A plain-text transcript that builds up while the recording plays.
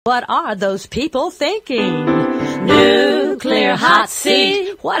What are those people thinking? Nuclear hot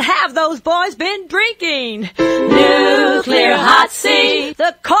seat. What have those boys been drinking? Nuclear hot seat.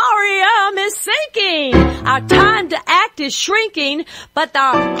 The corium is sinking. Our time to act is shrinking, but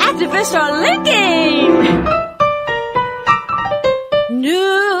our activists are linking.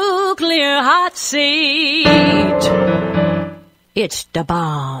 Nuclear hot seat. It's the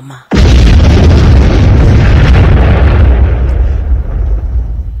bomb.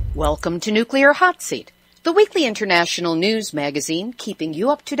 Welcome to Nuclear Hot Seat, the weekly international news magazine keeping you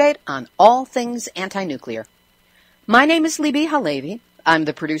up to date on all things anti-nuclear. My name is Libbe HaLevy. I'm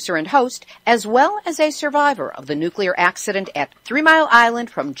the producer and host, as well as a survivor of the nuclear accident at 3 Mile Island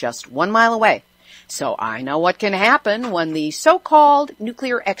from just 1 mile away. So I know what can happen when the so-called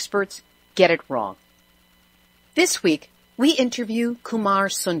nuclear experts get it wrong. This week, we interview Kumar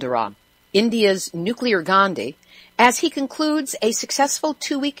Sundaram, India's nuclear Gandhi, as he concludes a successful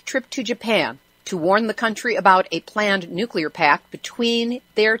 2-week trip to Japan to warn the country about a planned nuclear pact between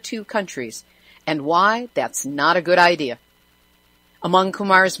their two countries and why that's not a good idea. Among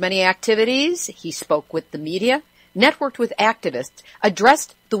Kumar's many activities, he spoke with the media, networked with activists,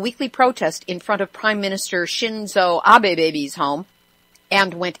 addressed the weekly protest in front of Prime Minister Shinzo Abe's home,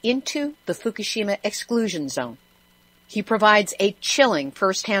 and went into the Fukushima exclusion zone. He provides a chilling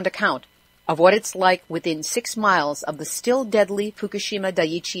first-hand account of what it's like within 6 miles of the still deadly Fukushima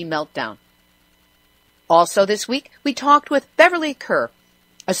Daiichi meltdown. Also this week, we talked with Beverly Kerr,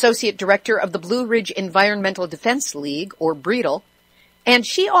 Associate Director of the Blue Ridge Environmental Defense League, or BREDL, and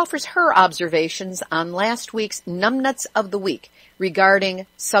she offers her observations on last week's NUMNUTZ of the Week regarding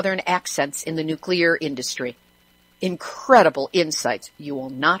Southern accents in the nuclear industry. Incredible insights you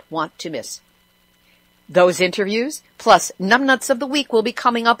will not want to miss. Those interviews, plus NUMNUTZ of the Week, will be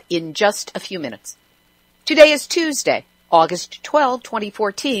coming up in just a few minutes. Today is Tuesday, August 12,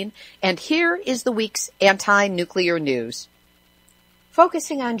 2014, and here is the week's anti-nuclear news.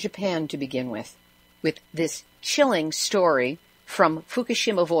 Focusing on Japan to begin with this chilling story from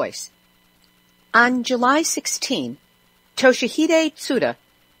Fukushima Voice. On July 16, Toshihide Tsuda,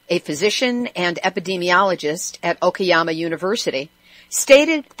 a physician and epidemiologist at Okayama University,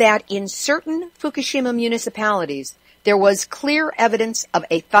 stated that in certain Fukushima municipalities, there was clear evidence of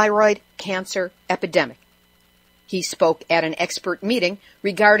a thyroid cancer epidemic. He spoke at an expert meeting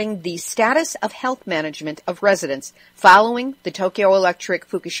regarding the status of health management of residents following the Tokyo Electric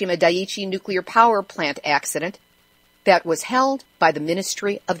Fukushima Daiichi nuclear power plant accident that was held by the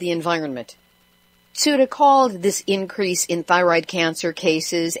Ministry of the Environment. Tsuda called this increase in thyroid cancer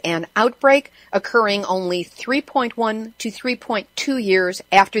cases an outbreak occurring only 3.1 to 3.2 years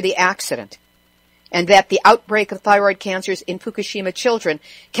after the accident, and that the outbreak of thyroid cancers in Fukushima children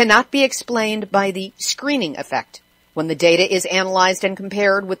cannot be explained by the screening effect when the data is analyzed and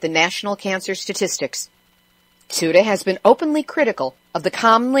compared with the national cancer statistics. Tsuda has been openly critical of the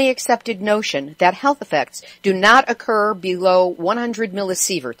commonly accepted notion that health effects do not occur below 100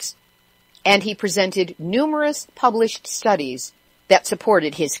 millisieverts, and he presented numerous published studies that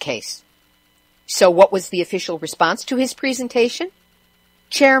supported his case. So what was the official response to his presentation?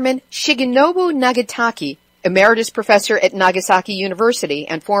 Chairman Shigenobu Nagatake, emeritus professor at Nagasaki University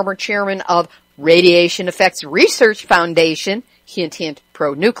and former chairman of Radiation Effects Research Foundation, hint hint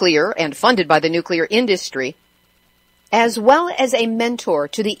pro-nuclear and funded by the nuclear industry, as well as a mentor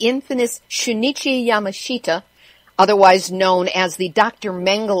to the infamous Shunichi Yamashita, otherwise known as the Dr.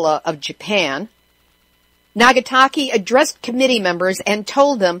 Mengele of Japan, Nagatake addressed committee members and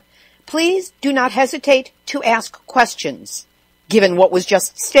told them, please do not hesitate to ask questions. Given what was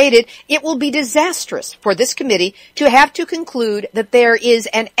just stated, it will be disastrous for this committee to have to conclude that there is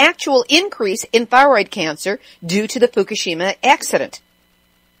an actual increase in thyroid cancer due to the Fukushima accident.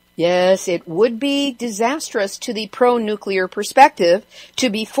 Yes, it would be disastrous to the pro-nuclear perspective to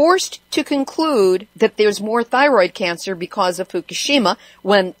be forced to conclude that there's more thyroid cancer because of Fukushima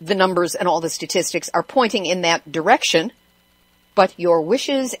when the numbers and all the statistics are pointing in that direction. But your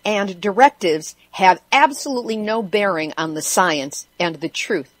wishes and directives have absolutely no bearing on the science and the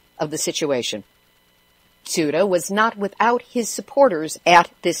truth of the situation. Tsuda was not without his supporters at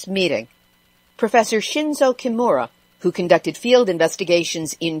this meeting. Professor Shinzo Kimura, who conducted field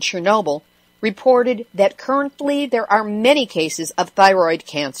investigations in Chernobyl, reported that currently there are many cases of thyroid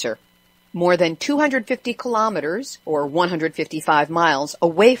cancer, more than 250 kilometers, or 155 miles,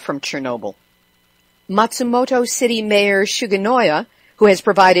 away from Chernobyl. Matsumoto City Mayor Shugenoya, who has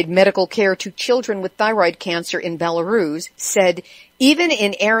provided medical care to children with thyroid cancer in Belarus, said even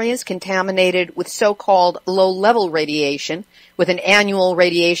in areas contaminated with so-called low-level radiation, with an annual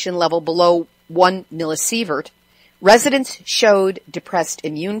radiation level below 1 millisievert, Residents showed depressed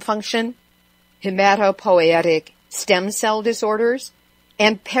immune function, hematopoietic stem cell disorders,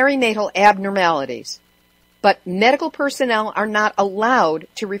 and perinatal abnormalities. But medical personnel are not allowed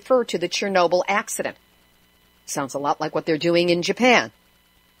to refer to the Chernobyl accident. Sounds a lot like what they're doing in Japan.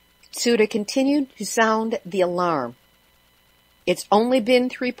 Tsuda continued to sound the alarm. It's only been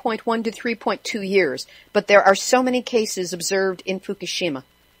 3.1 to 3.2 years, but there are so many cases observed in Fukushima.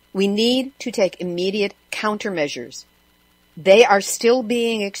 We need to take immediate countermeasures. They are still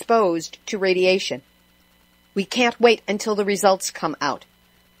being exposed to radiation. We can't wait until the results come out.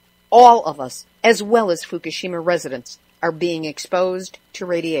 All of us, as well as Fukushima residents, are being exposed to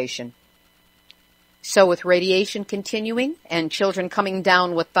radiation. So with radiation continuing and children coming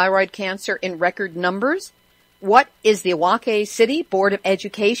down with thyroid cancer in record numbers, what is the Iwate City Board of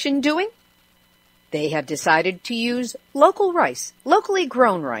Education doing? They have decided to use local rice, locally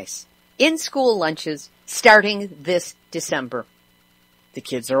grown rice, in school lunches starting this December. The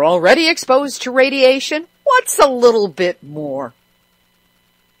kids are already exposed to radiation. What's a little bit more?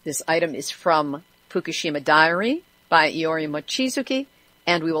 This item is from Fukushima Diary by Iori Mochizuki,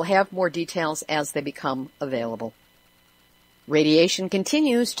 and we will have more details as they become available. Radiation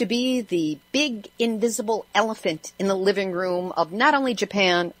continues to be the big invisible elephant in the living room of not only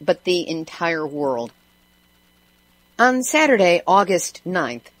Japan, but the entire world. On Saturday, August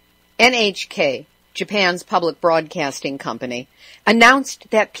 9th, NHK, Japan's public broadcasting company, announced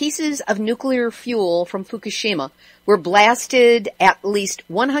that pieces of nuclear fuel from Fukushima were blasted at least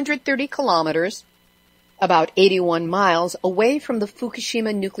 130 kilometers, about 81 miles, away from the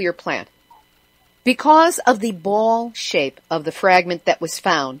Fukushima nuclear plant. Because of the ball shape of the fragment that was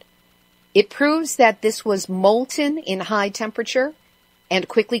found, it proves that this was molten in high temperature and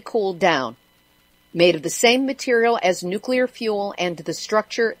quickly cooled down, made of the same material as nuclear fuel and the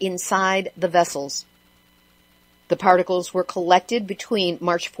structure inside the vessels. The particles were collected between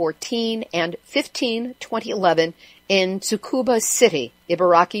March 14 and 15, 2011 in Tsukuba City,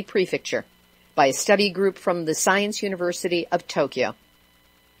 Ibaraki Prefecture, by a study group from the Science University of Tokyo.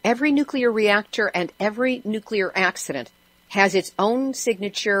 Every nuclear reactor and every nuclear accident has its own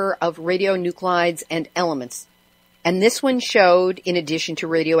signature of radionuclides and elements, and this one showed, in addition to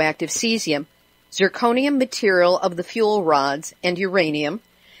radioactive cesium, zirconium material of the fuel rods and uranium,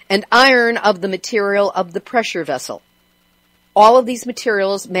 and iron of the material of the pressure vessel. All of these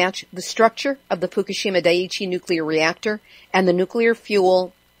materials match the structure of the Fukushima Daiichi nuclear reactor and the nuclear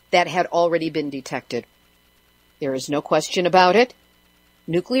fuel that had already been detected. There is no question about it.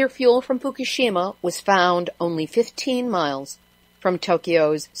 Nuclear fuel from Fukushima was found only 15 miles from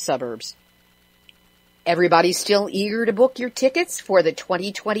Tokyo's suburbs. Everybody still eager to book your tickets for the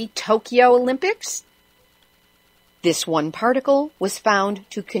 2020 Tokyo Olympics? This one particle was found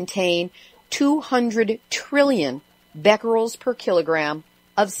to contain 200 trillion becquerels per kilogram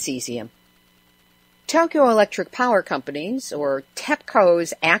of cesium. Tokyo Electric Power Company's, or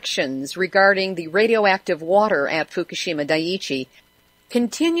TEPCO's, actions regarding the radioactive water at Fukushima Daiichi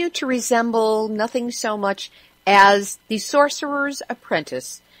continue to resemble nothing so much as the sorcerer's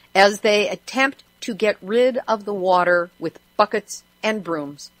apprentice as they attempt to get rid of the water with buckets and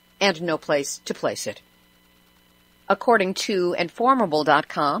brooms and no place to place it. According to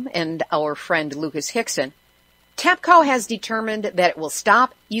Informable.com and our friend Lucas Hickson, TEPCO has determined that it will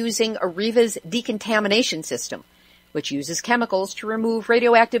stop using Areva's decontamination system, which uses chemicals to remove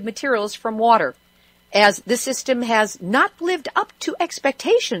radioactive materials from water, as the system has not lived up to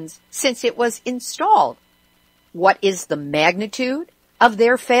expectations since it was installed. What is the magnitude of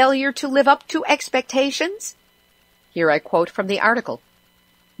their failure to live up to expectations? Here I quote from the article.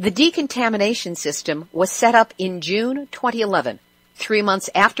 The decontamination system was set up in June 2011, 3 months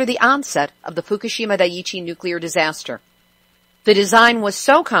after the onset of the Fukushima Daiichi nuclear disaster. The design was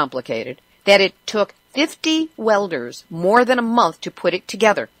so complicated that it took 50 welders more than a month to put it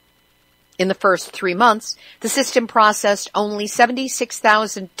together. In the first 3 months, the system processed only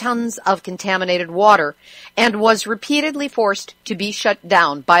 76,000 tons of contaminated water and was repeatedly forced to be shut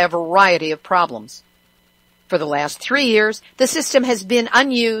down by a variety of problems. For the last 3 years, the system has been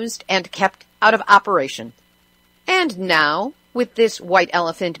unused and kept out of operation. And now, with this white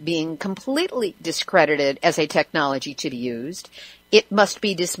elephant being completely discredited as a technology to be used, it must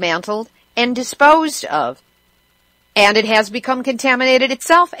be dismantled and disposed of. And it has become contaminated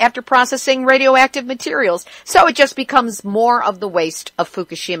itself after processing radioactive materials, so it just becomes more of the waste of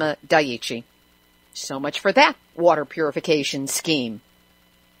Fukushima Daiichi. So much for that water purification scheme.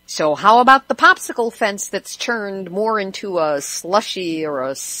 So how about the popsicle fence that's turned more into a slushy or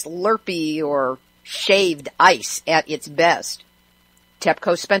a slurpy or shaved ice at its best?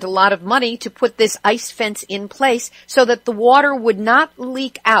 TEPCO spent a lot of money to put this ice fence in place so that the water would not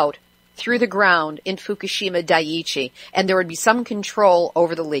leak out through the ground in Fukushima Daiichi, and there would be some control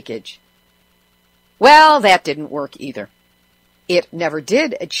over the leakage. Well, that didn't work either. It never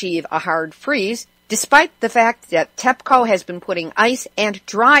did achieve a hard freeze, despite the fact that TEPCO has been putting ice and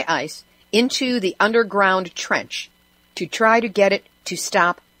dry ice into the underground trench to try to get it to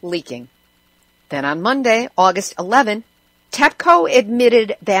stop leaking. Then on Monday, August 11, TEPCO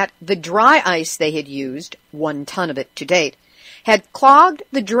admitted that the dry ice they had used, 1 ton of it to date, had clogged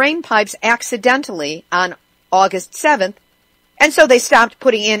the drain pipes accidentally on August 7th, and so they stopped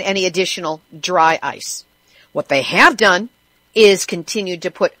putting in any additional dry ice. What they have done is continued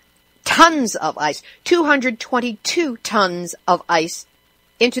to put tons of ice, 222 tons of ice,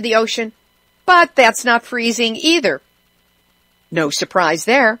 into the ocean, but that's not freezing either. No surprise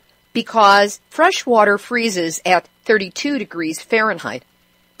there, because fresh water freezes at 32 degrees Fahrenheit,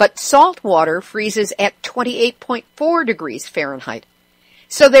 but salt water freezes at 28.4 degrees Fahrenheit.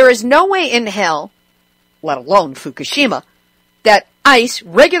 So there is no way in hell, let alone Fukushima, that ice,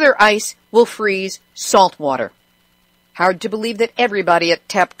 regular ice, will freeze salt water. Hard to believe that everybody at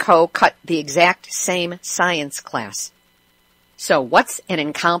TEPCO cut the exact same science class. So what's an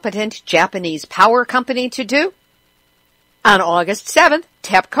incompetent Japanese power company to do? On August 7th,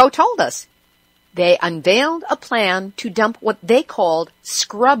 TEPCO told us they unveiled a plan to dump what they called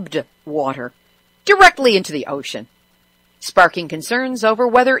scrubbed water directly into the ocean, sparking concerns over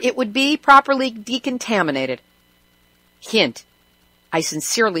whether it would be properly decontaminated. Hint, I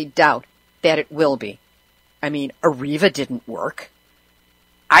sincerely doubt that it will be. I mean, Arriva didn't work.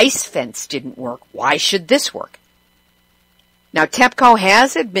 Ice Fence didn't work. Why should this work? Now, TEPCO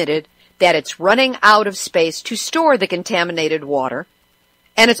has admitted that it's running out of space to store the contaminated water,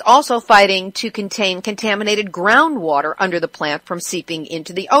 and it's also fighting to contain contaminated groundwater under the plant from seeping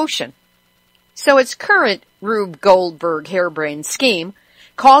into the ocean. So its current Rube Goldberg harebrained scheme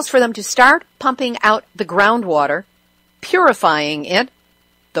calls for them to start pumping out the groundwater, purifying it,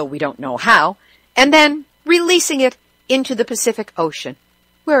 though we don't know how, and then releasing it into the Pacific Ocean,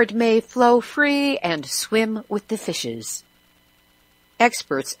 where it may flow free and swim with the fishes.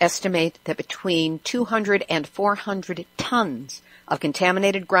 Experts estimate that between 200 and 400 tons of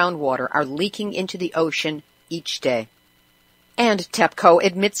contaminated groundwater are leaking into the ocean each day. And TEPCO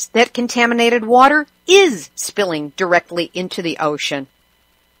admits that contaminated water is spilling directly into the ocean.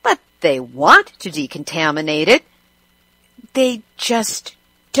 But they want to decontaminate it. They just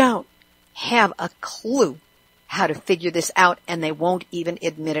don't have a clue how to figure this out, and they won't even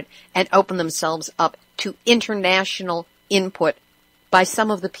admit it and open themselves up to international input by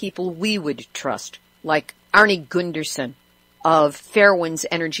some of the people we would trust, like Arnie Gunderson of Fairwinds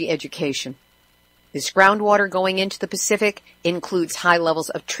Energy Education. This groundwater going into the Pacific includes high levels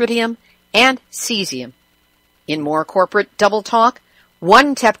of tritium and cesium. In more corporate double talk,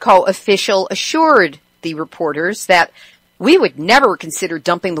 one TEPCO official assured the reporters that we would never consider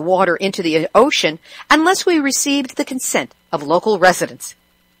dumping the water into the ocean unless we received the consent of local residents.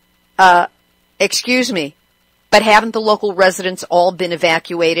 Excuse me, but haven't the local residents all been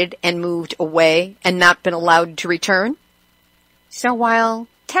evacuated and moved away and not been allowed to return? So while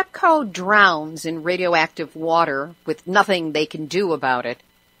TEPCO drowns in radioactive water with nothing they can do about it,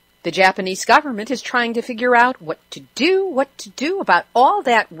 the Japanese government is trying to figure out what to do about all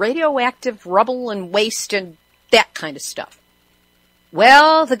that radioactive rubble and waste and that kind of stuff.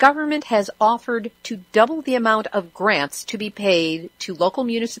 Well, the government has offered to double the amount of grants to be paid to local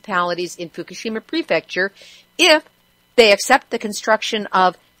municipalities in Fukushima Prefecture if they accept the construction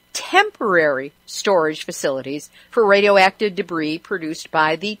of temporary storage facilities for radioactive debris produced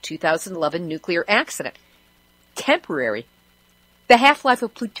by the 2011 nuclear accident. Temporary. The half-life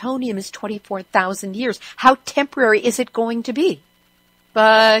of plutonium is 24,000 years. How temporary is it going to be?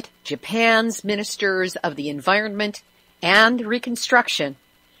 But Japan's ministers of the environment and reconstruction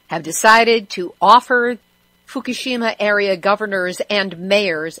have decided to offer Fukushima area governors and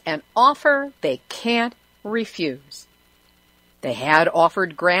mayors an offer they can't refuse. They had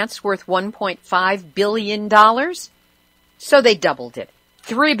offered grants worth $1.5 billion, so they doubled it.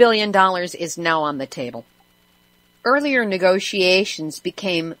 $3 billion is now on the table. Earlier negotiations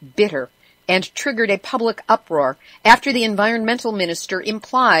became bitter and triggered a public uproar after the environmental minister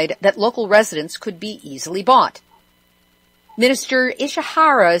implied that local residents could be easily bought. Minister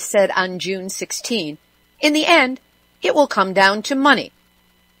Ishihara said on June 16, in the end, it will come down to money.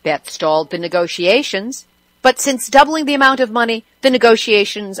 That stalled the negotiations, but since doubling the amount of money, the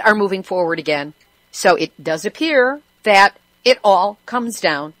negotiations are moving forward again. So it does appear that it all comes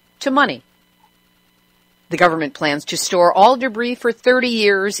down to money. The government plans to store all debris for 30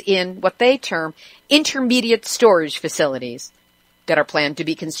 years in what they term intermediate storage facilities that are planned to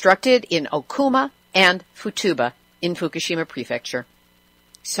be constructed in Okuma and Futaba in Fukushima Prefecture.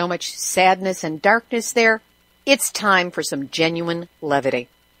 So much sadness and darkness there. It's time for some genuine levity.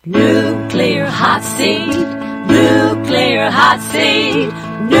 Nuclear hot seat, nuclear hot seat,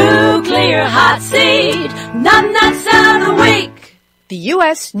 nuclear hot seat, NUMNUTZ of the week. The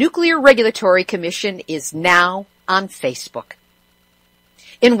U.S. Nuclear Regulatory Commission is now on Facebook.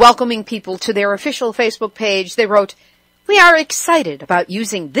 In welcoming people to their official Facebook page, they wrote, "We are excited about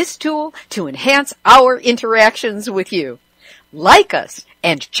using this tool to enhance our interactions with you. Like us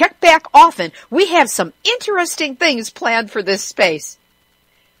and check back often. We have some interesting things planned for this space."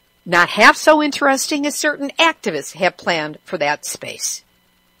 Not half so interesting as certain activists have planned for that space.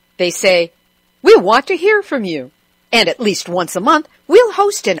 They say, "We want to hear from you. And at least once a month, we'll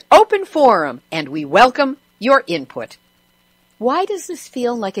host an open forum, and we welcome your input." Why does this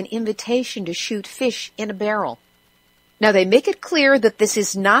feel like an invitation to shoot fish in a barrel? Now, they make it clear that this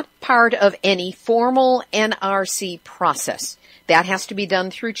is not part of any formal NRC process. That has to be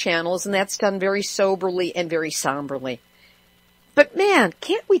done through channels, and that's done very soberly and very somberly. But man,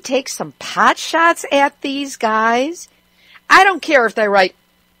 can't we take some pot shots at these guys? I don't care if they write,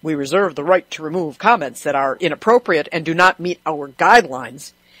 "We reserve the right to remove comments that are inappropriate and do not meet our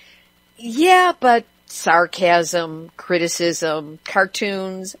guidelines." Yeah, but sarcasm, criticism,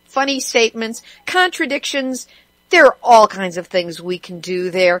 cartoons, funny statements, contradictions, there are all kinds of things we can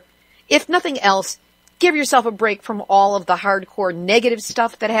do there. If nothing else, give yourself a break from all of the hardcore negative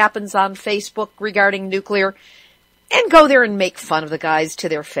stuff that happens on Facebook regarding nuclear, and go there and make fun of the guys to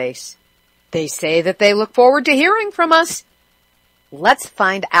their face. They say that they look forward to hearing from us. Let's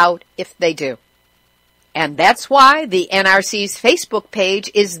find out if they do. And that's why the NRC's Facebook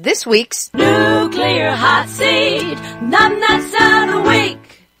page is this week's Nuclear hot seat, NUMNUTZ of the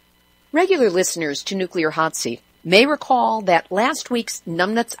week. Regular listeners to Nuclear Hot Seat may recall that last week's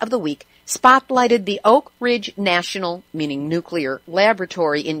NUMNUTZ of the Week spotlighted the Oak Ridge National, meaning Nuclear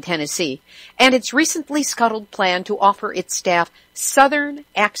Laboratory in Tennessee, and its recently scuttled plan to offer its staff Southern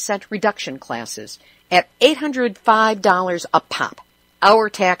accent reduction classes at $805 a pop, our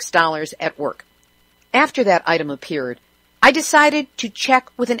tax dollars at work. After that item appeared, I decided to check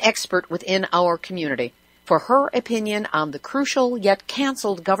with an expert within our community for her opinion on the crucial yet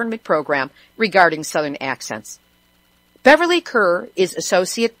canceled government program regarding Southern accents. Beverly Kerr is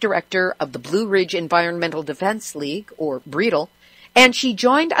Associate Director of the Blue Ridge Environmental Defense League, or BREDL, and she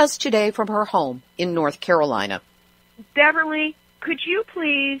joined us today from her home in North Carolina. Beverly, could you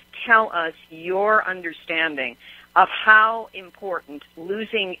please tell us your understanding of how important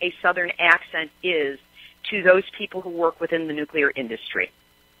losing a Southern accent is to those people who work within the nuclear industry?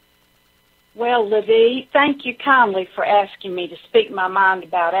 Well, Libby, thank you kindly for asking me to speak my mind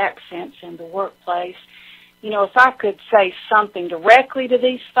about accents in the workplace. You know, if I could say something directly to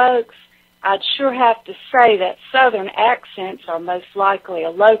these folks, I'd sure have to say that Southern accents are most likely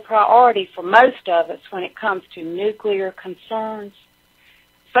a low priority for most of us when it comes to nuclear concerns.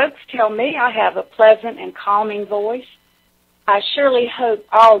 Folks tell me I have a pleasant and calming voice. I surely hope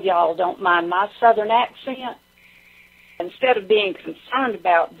all y'all don't mind my Southern accent. Instead of being concerned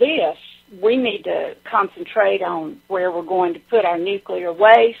about this, we need to concentrate on where we're going to put our nuclear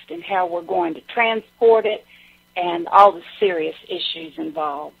waste and how we're going to transport it and all the serious issues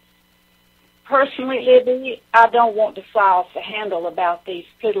involved. Personally, Libby, I don't want to fly off the handle about these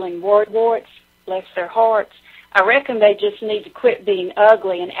piddling warts, bless their hearts. I reckon they just need to quit being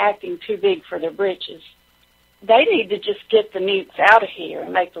ugly and acting too big for their britches. They need to just get the nukes out of here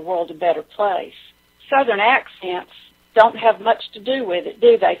and make the world a better place. Southern accents don't have much to do with it,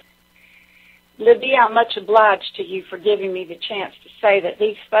 do they? Libby, I'm much obliged to you for giving me the chance to say that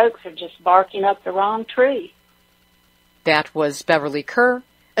these folks are just barking up the wrong tree. That was Beverly Kerr,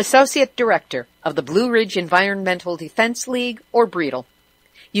 Associate Director of the Blue Ridge Environmental Defense League, or BREDL.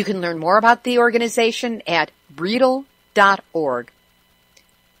 You can learn more about the organization at bredl.org.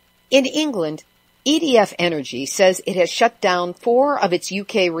 In England, EDF Energy says it has shut down 4 of its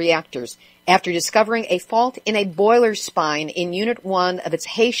UK reactors after discovering a fault in a boiler spine in Unit 1 of its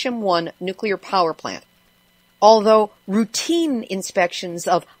Heysham 1 nuclear power plant. Although routine inspections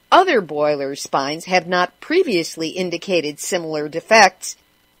of other boiler spines have not previously indicated similar defects,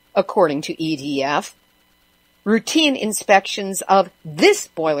 according to EDF, routine inspections of this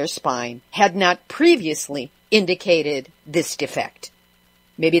boiler spine had not previously indicated this defect.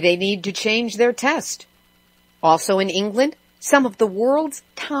 Maybe they need to change their test. Also in England, some of the world's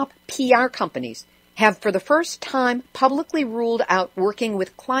top PR companies have for the first time publicly ruled out working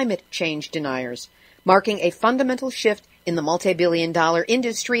with climate change deniers marking a fundamental shift in the multi-billion-dollar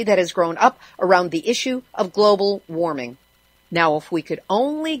industry that has grown up around the issue of global warming. Now, if we could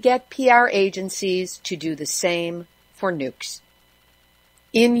only get PR agencies to do the same for nukes.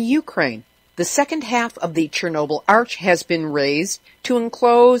 In Ukraine, the second half of the Chernobyl arch has been raised to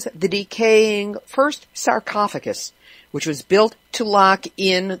enclose the decaying first sarcophagus, which was built to lock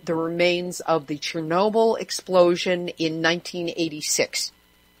in the remains of the Chernobyl explosion in 1986.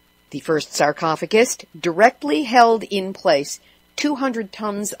 The first sarcophagus directly held in place 200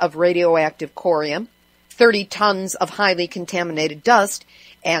 tons of radioactive corium, 30 tons of highly contaminated dust,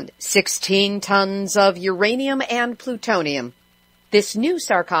 and 16 tons of uranium and plutonium. This new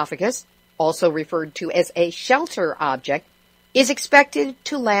sarcophagus, also referred to as a shelter object, is expected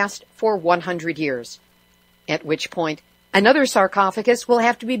to last for 100 years, at which point another sarcophagus will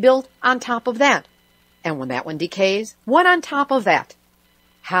have to be built on top of that. And when that one decays, one on top of that.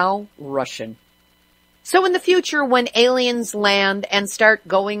 How Russian. So in the future, when aliens land and start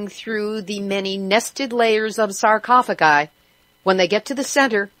going through the many nested layers of sarcophagi, when they get to the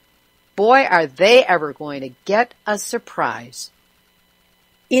center, boy, are they ever going to get a surprise.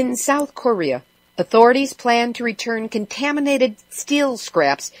 In South Korea, authorities plan to return contaminated steel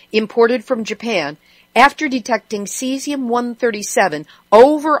scraps imported from Japan after detecting cesium-137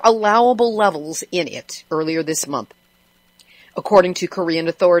 over allowable levels in it earlier this month. According to Korean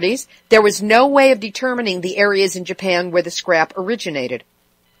authorities, there was no way of determining the areas in Japan where the scrap originated.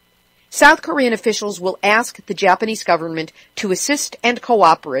 South Korean officials will ask the Japanese government to assist and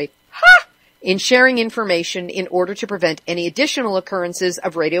cooperate in sharing information in order to prevent any additional occurrences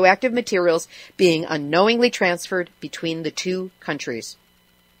of radioactive materials being unknowingly transferred between the two countries.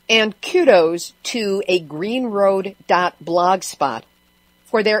 And kudos to a greenroad.blogspot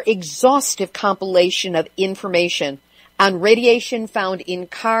for their exhaustive compilation of information on radiation found in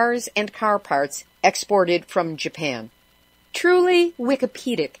cars and car parts exported from Japan. Truly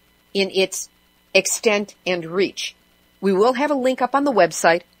Wikipedic in its extent and reach. We will have a link up on the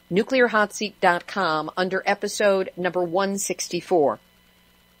website, nuclearhotseat.com, under episode number 164.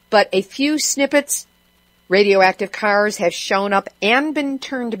 But a few snippets, radioactive cars have shown up and been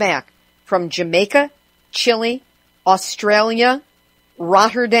turned back from Jamaica, Chile, Australia,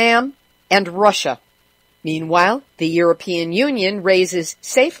 Rotterdam, and Russia. Meanwhile, the European Union raises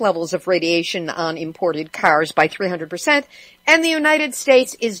safe levels of radiation on imported cars by 300%, and the United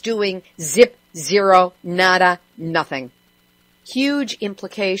States is doing zip, zero, nada, nothing. Huge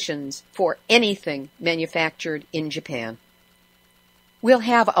implications for anything manufactured in Japan. We'll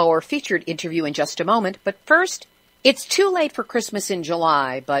have our featured interview in just a moment, but first, it's too late for Christmas in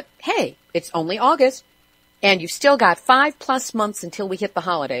July, but hey, it's only August, and you've still got 5+ months until we hit the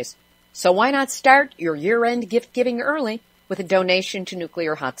holidays. So why not start your year-end gift-giving early with a donation to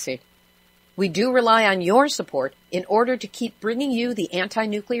Nuclear Hot Seat? We do rely on your support in order to keep bringing you the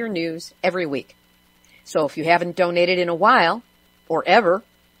anti-nuclear news every week. So if you haven't donated in a while, or ever,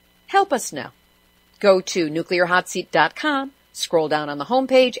 help us now. Go to nuclearhotseat.com, scroll down on the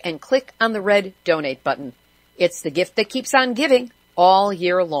homepage, and click on the red donate button. It's the gift that keeps on giving all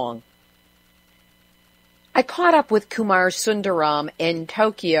year long. I caught up with Kumar Sundaram in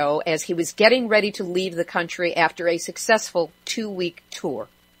Tokyo as he was getting ready to leave the country after a successful 2-week tour.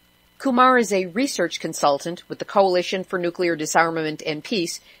 Kumar is a research consultant with the Coalition for Nuclear Disarmament and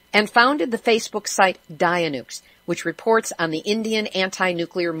Peace and founded the Facebook site Dionukes, which reports on the Indian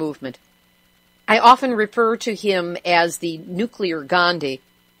anti-nuclear movement. I often refer to him as the nuclear Gandhi,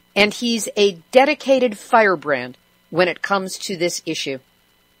 and he's a dedicated firebrand when it comes to this issue.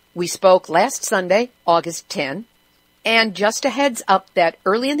 We spoke last Sunday, August 10, and just a heads up that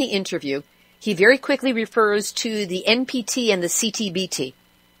early in the interview, he very quickly refers to the NPT and the CTBT,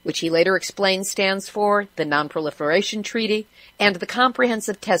 which he later explains stands for the Non-Proliferation Treaty and the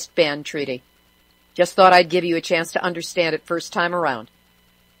Comprehensive Test Ban Treaty. Just thought I'd give you a chance to understand it first time around.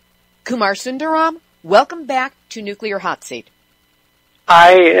 Kumar Sundaram, welcome back to Nuclear Hot Seat.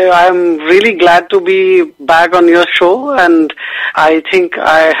 I'm really glad to be back on your show, and I think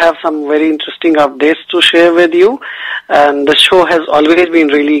I have some very interesting updates to share with you. And the show has always been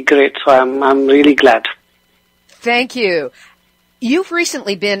really great, so I'm really glad. Thank you. You've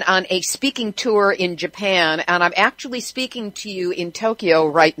recently been on a speaking tour in Japan, and I'm actually speaking to you in Tokyo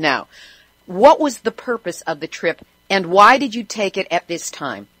right now. What was the purpose of the trip, and why did you take it at this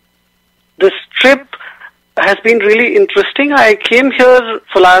time? This trip has been really interesting. I came here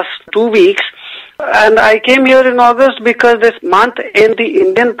for last 2 weeks, and I came here in August because this month the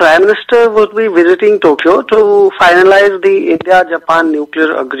Indian Prime Minister would be visiting Tokyo to finalize the India-Japan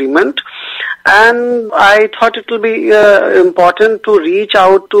nuclear agreement. And I thought it will be important to reach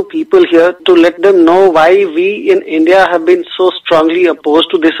out to people here to let them know why we in India have been so strongly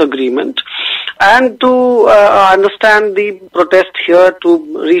opposed to this agreement, and to understand the protest here,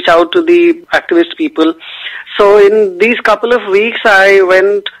 to reach out to the activist people. So in these couple of weeks, I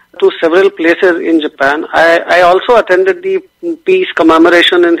went to several places in Japan. I also attended the peace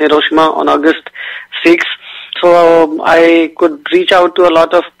commemoration in Hiroshima on August 6th. So I could reach out to a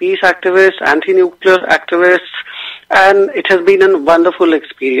lot of peace activists, anti-nuclear activists, and it has been a wonderful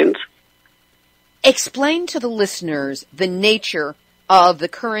experience. Explain to the listeners the nature of the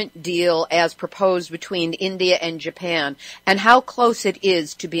current deal as proposed between India and Japan and how close it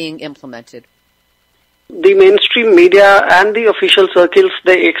is to being implemented. The mainstream media and the official circles,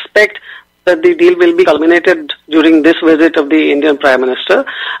 they expect that the deal will be culminated during this visit of the Indian Prime Minister.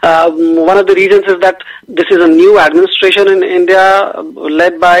 One of the reasons is that this is a new administration in India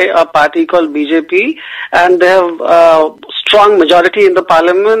led by a party called BJP, and they have a strong majority in the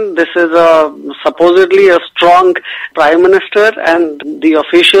parliament. This is supposedly a strong Prime Minister, and the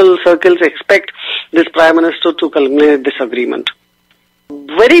official circles expect this Prime Minister to culminate this agreement.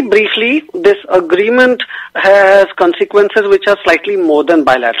 Very briefly, this agreement has consequences which are slightly more than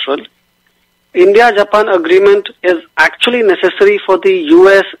bilateral. India-Japan agreement is actually necessary for the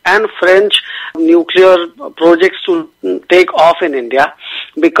US and French nuclear projects to take off in India,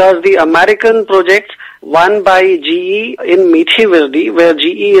 because the American projects, one by GE in Matryoshka, where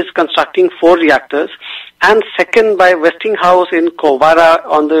GE is constructing 4 reactors, and second by Westinghouse in Kovara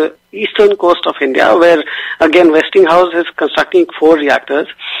on the eastern coast of India, where again Westinghouse is constructing 4 reactors,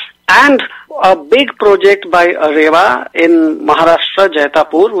 and a big project by Areva in Maharashtra,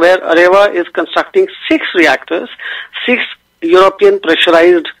 Jaitapur, where Areva is constructing 6 reactors, 6 European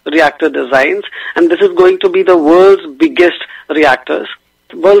pressurized reactor designs, and this is going to be the world's biggest reactor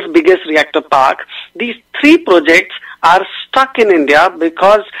park. These 3 projects are stuck in India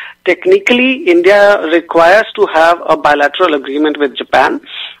because technically India requires to have a bilateral agreement with Japan,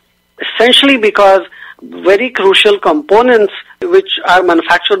 essentially because very crucial components which are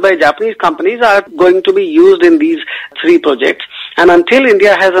manufactured by Japanese companies are going to be used in these 3 projects. And until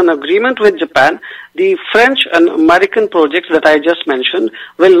India has an agreement with Japan, the French and American projects that I just mentioned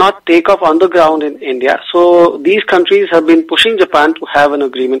will not take off on the ground in India. So these countries have been pushing Japan to have an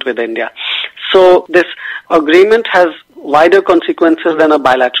agreement with India. So this agreement has wider consequences than a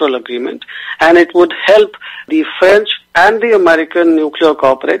bilateral agreement, and it would help the French and the American nuclear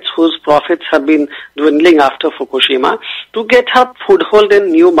corporates whose profits have been dwindling after Fukushima to get a foothold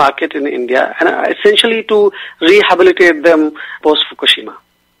in new market in India and essentially to rehabilitate them post-Fukushima.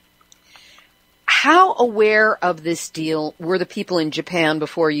 How aware of this deal were the people in Japan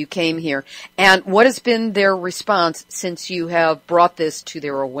before you came here, and what has been their response since you have brought this to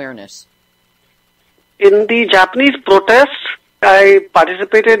their awareness? In the Japanese protests, I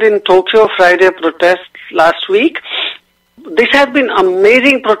participated in Tokyo Friday protest last week. This has been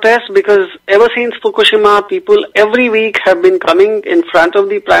amazing protest because ever since Fukushima, people every week have been coming in front of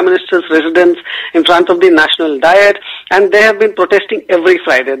the Prime Minister's residence, in front of the National Diet, and they have been protesting every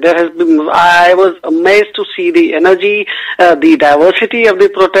Friday. I was amazed to see the energy, the diversity of the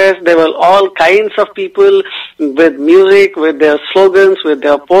protest. There were all kinds of people with music, with their slogans, with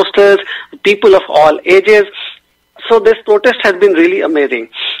their posters, people of all ages. So this protest has been really amazing.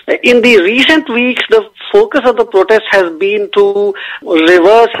 In the recent weeks, the focus of the protest has been to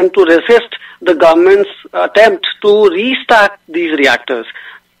reverse and to resist the government's attempt to restart these reactors.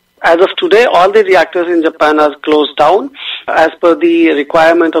 As of today, all the reactors in Japan are closed down as per the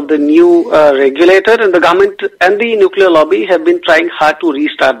requirement of the new regulator, and the government and the nuclear lobby have been trying hard to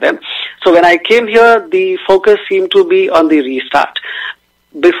restart them. So when I came here, the focus seemed to be on the restart.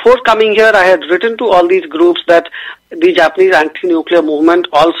 Before coming here, I had written to all these groups that the Japanese anti-nuclear movement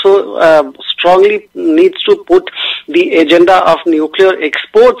also strongly needs to put the agenda of nuclear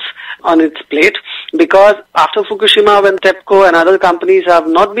exports on its plate, because after Fukushima, when TEPCO and other companies have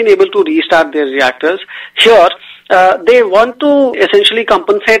not been able to restart their reactors, here they want to essentially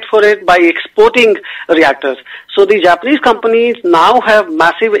compensate for it by exporting reactors. So the Japanese companies now have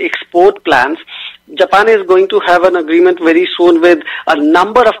massive export plans. Japan is going to have an agreement very soon with a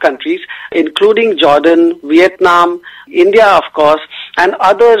number of countries, including Jordan, Vietnam, India, of course, and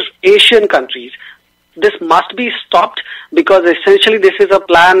other Asian countries. This must be stopped because essentially this is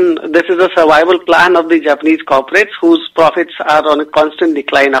a survival plan of the Japanese corporates whose profits are on a constant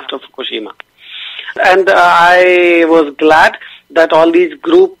decline after Fukushima. And I was glad that all these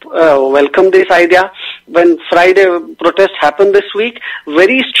groups welcome this idea. When Friday protests happened this week,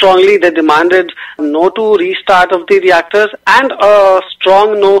 very strongly they demanded no to restart of the reactors and a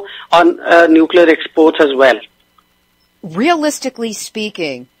strong no on nuclear exports as well. Realistically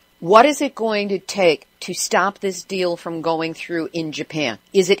speaking, what is it going to take to stop this deal from going through in Japan?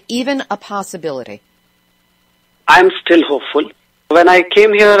 Is it even a possibility? I'm still hopeful. When I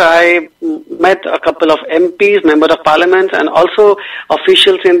came here, I met a couple of MPs, Member of Parliament, and also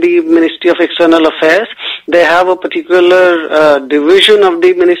officials in the Ministry of External Affairs. They have a particular division of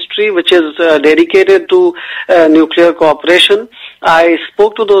the ministry which is dedicated to nuclear cooperation. I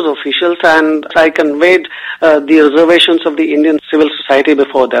spoke to those officials and I conveyed the reservations of the Indian civil society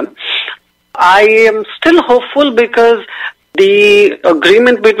before them. I am still hopeful because the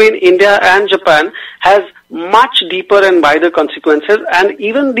agreement between India and Japan has much deeper and wider consequences, and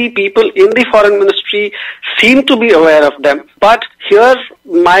even the people in the foreign ministry seem to be aware of them. But here,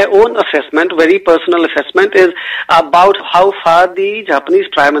 my own assessment, very personal assessment, is about how far the Japanese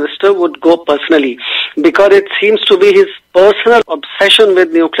Prime Minister would go personally, because it seems to be his personal obsession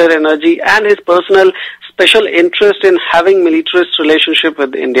with nuclear energy and his personal special interest in having militarist relationship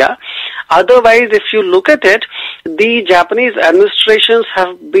with India. Otherwise, if you look at it, the Japanese administrations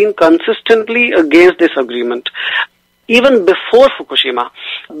have been consistently against this agreement. Even before Fukushima,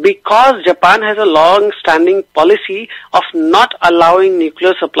 because Japan has a long-standing policy of not allowing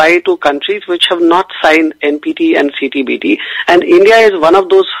nuclear supply to countries which have not signed NPT and CTBT, and India is one of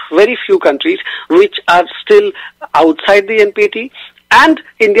those very few countries which are still outside the NPT, and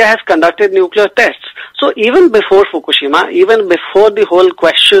India has conducted nuclear tests. So even before Fukushima, even before the whole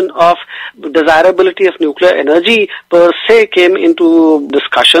question of desirability of nuclear energy per se came into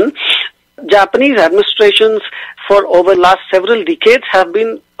discussion, Japanese administrations for over the last several decades have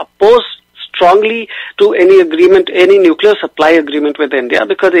been opposed strongly to any agreement, any nuclear supply agreement with India,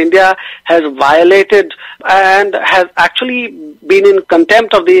 because India has violated and has actually been in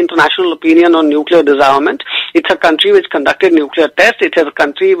contempt of the international opinion on nuclear disarmament. It's a country which conducted nuclear tests. It is a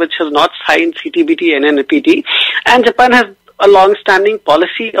country which has not signed CTBT and NPT, and Japan has a long-standing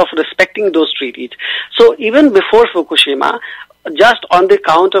policy of respecting those treaties. So even before Fukushima, just on the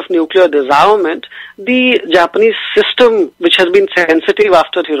count of nuclear disarmament, the Japanese system, which has been sensitive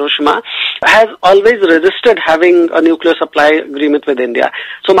after Hiroshima, has always resisted having a nuclear supply agreement with India.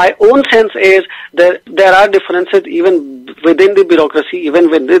 So my own sense is that there are differences even within the bureaucracy,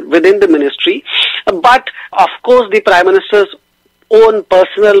 even within the ministry. But of course, the Prime Minister's own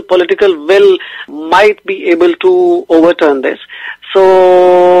personal political will might be able to overturn this.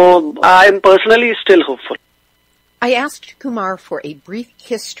 So I am personally still hopeful. I asked Kumar for a brief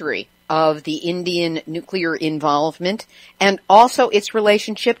history of the Indian nuclear involvement and also its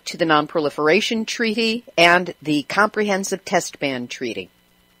relationship to the Non-Proliferation Treaty and the Comprehensive Test Ban Treaty.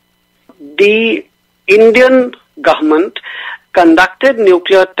 The Indian government conducted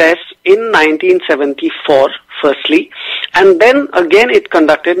nuclear tests in 1974, firstly, and then again it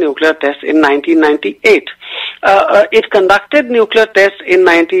conducted nuclear tests in 1998. It conducted nuclear tests in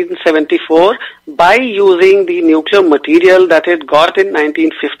 1974 by using the nuclear material that it got in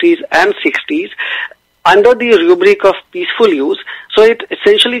 1950s and 60s under the rubric of peaceful use. So it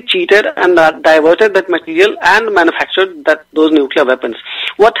essentially cheated and diverted that material and manufactured those nuclear weapons.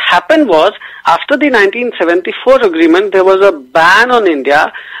 What happened was, after the 1974 agreement, there was a ban on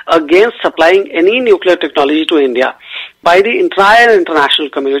India against supplying any nuclear technology to India by the entire international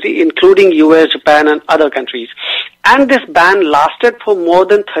community, including US, Japan, and other countries. And this ban lasted for more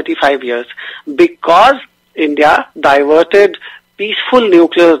than 35 years because India diverted peaceful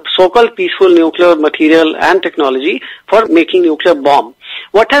nuclear, so-called peaceful nuclear material and technology for making nuclear bomb.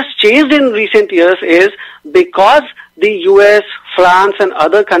 What has changed in recent years is because the US, France, and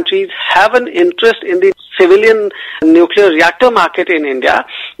other countries have an interest in the civilian nuclear reactor market in India,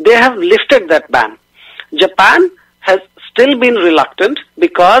 they have lifted that ban. Japan has still been reluctant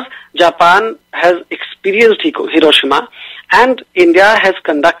because Japan has experienced Hiroshima and India has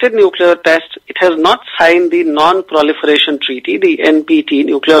conducted nuclear tests. It has not signed the Non-Proliferation Treaty, the NPT,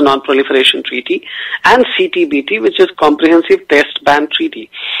 Nuclear Non-Proliferation Treaty, and CTBT, which is Comprehensive Test Ban Treaty.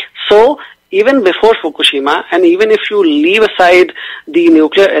 So even before Fukushima, and even if you leave aside the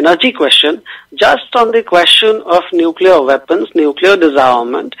nuclear energy question, just on the question of nuclear weapons, nuclear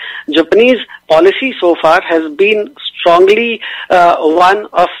disarmament, Japanese policy so far has been strongly one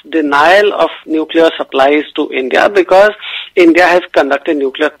of denial of nuclear supplies to India because India has conducted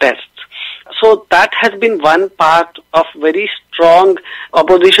nuclear tests. So that has been one part of very strong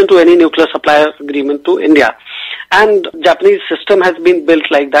opposition to any nuclear supply agreement to India. And Japanese system has been built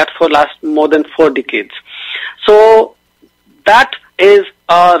like that for last more than 4 decades. So that is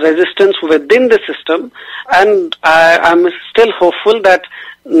a resistance within the system, and I'm still hopeful that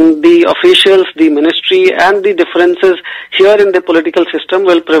the officials, the ministry, and the differences here in the political system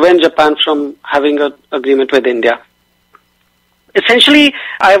will prevent Japan from having an agreement with India. Essentially,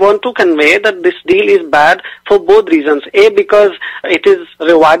 I want to convey that this deal is bad for both reasons. A, because it is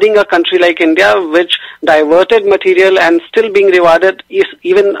rewarding a country like India, which diverted material and still being rewarded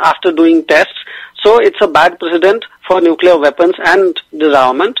even after doing tests. So it's a bad precedent for nuclear weapons and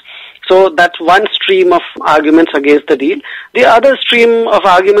disarmament. So that's one stream of arguments against the deal. The other stream of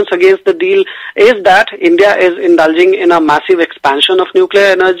arguments against the deal is that India is indulging in a massive expansion of nuclear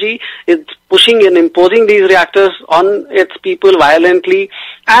energy. It's pushing and imposing these reactors on its people violently,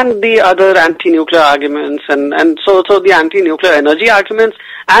 and the other anti-nuclear arguments. And so the anti-nuclear energy arguments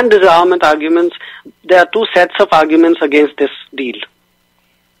and disarmament arguments, there are two sets of arguments against this deal.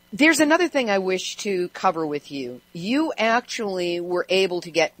 There's another thing I wish to cover with you. You actually were able to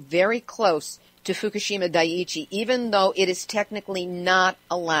get very close to Fukushima Daiichi, even though it is technically not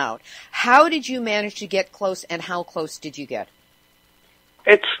allowed. How did you manage to get close, and how close did you get?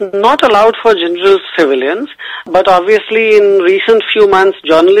 It's not allowed for general civilians, but obviously in recent few months,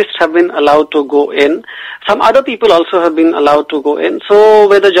 journalists have been allowed to go in. Some other people also have been allowed to go in. So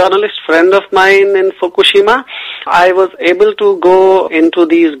with a journalist friend of mine in Fukushima, I was able to go into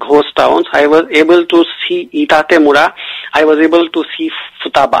these ghost towns. I was able to see Itatemura. I was able to see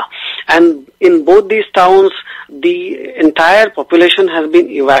Futaba. And in both these towns, the entire population has been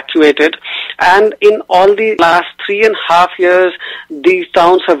evacuated. And in all the last 3.5 years, these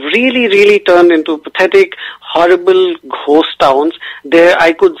towns have really turned into pathetic, horrible ghost towns. There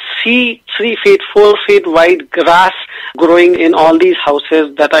I could see 3 feet, 4 feet wide grass growing in all these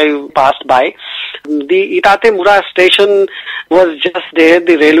houses that I passed by. The Itatemura station was just there,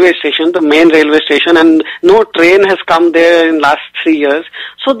 the railway station, the main railway station, and no train has come there in last 3 years.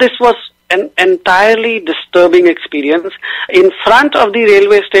 So this was an entirely disturbing experience. In front of the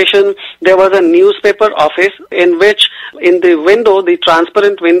railway station, there was a newspaper office in which, in the window, the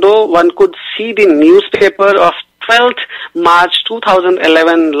transparent window, one could see the newspaper of 12th March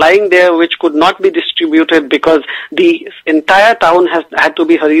 2011 lying there, which could not be distributed because the entire town had to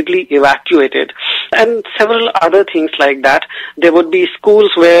be hurriedly evacuated. And several other things like that. There would be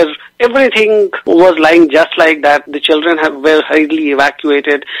schools where everything was lying just like that. The children were hurriedly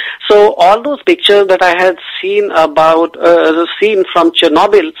evacuated. So all those pictures that I had seen seen from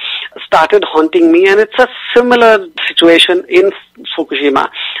Chernobyl started haunting me, and it's a similar situation in Fukushima.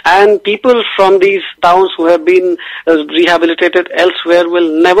 And people from these towns who have been rehabilitated elsewhere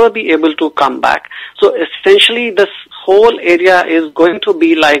will never be able to come back. So essentially this whole area is going to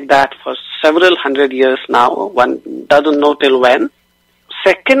be like that for several hundred years now. One doesn't know till when.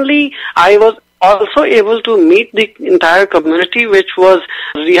 Secondly, I was also able to meet the entire community which was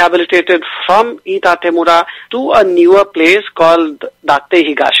rehabilitated from Itatemura to a newer place called Date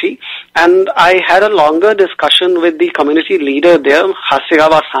Higashi. And I had a longer discussion with the community leader there,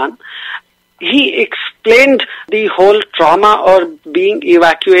 Hasegawa-san. He explained the whole trauma of being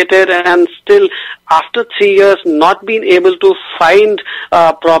evacuated and still after 3 years not being able to find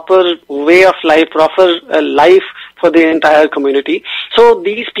a proper way of life, proper life for the entire community. So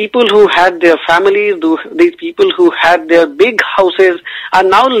these people who had their families, these people who had their big houses are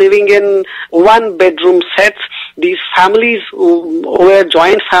now living in one-bedroom sets. These families were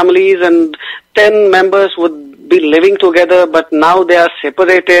joint families and 10 members would be living together, but now they are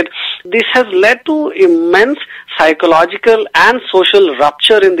separated. This has led to immense psychological and social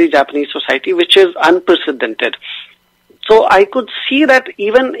rupture in the Japanese society, which is unprecedented. So I could see that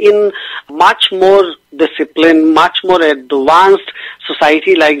even in much more disciplined, much more advanced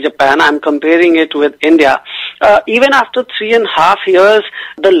society like Japan, I'm comparing it with India, even after 3.5 years,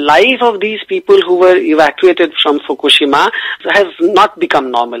 the life of these people who were evacuated from Fukushima has not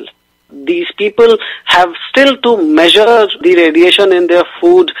become normal. These people have still to measure the radiation in their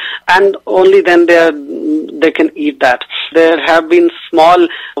food, and only then they can eat that. There have been small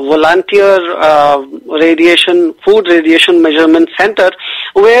volunteer food radiation measurement center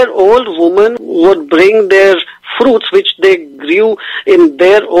where old women would bring their fruits which they grew in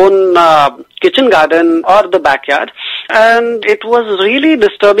their own kitchen garden or the backyard. And it was really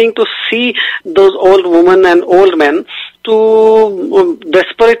disturbing to see those old women and old men to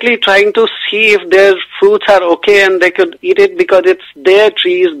desperately trying to see if their fruits are okay and they could eat it because it's their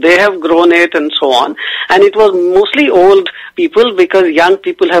trees, they have grown it and so on. And it was mostly old people because young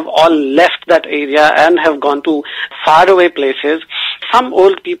people have all left that area and have gone to faraway places. some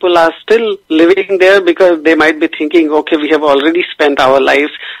old people are still living there because they might be thinking, okay, we have already spent our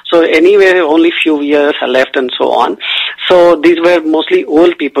lives, so anyway, only few years are left and so on. So these were mostly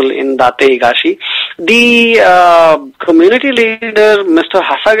old people in Date Higashi. The community leader, Mr.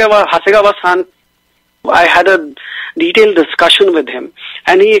 Hasegawa-san, I had a detailed discussion with him,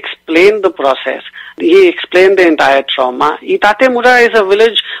 and he explained the process. He explained the entire trauma. Itatemura is a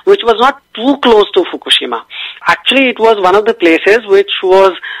village which was not too close to Fukushima. Actually, it was one of the places which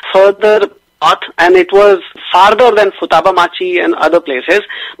was further north, and it was farther than Futabamachi and other places.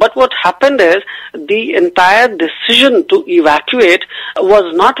 But what happened is the entire decision to evacuate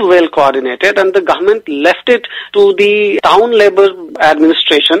was not well coordinated, and the government left it to the town level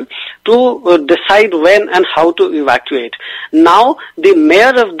administration to decide when and how to evacuate. Now, the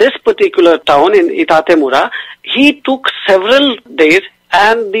mayor of this particular town in Itatemura, he took several days,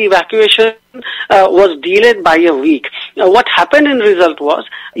 and the evacuation was delayed by a week. What happened in result was,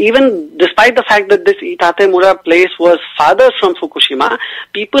 even despite the fact that this Itatemura place was farther from Fukushima,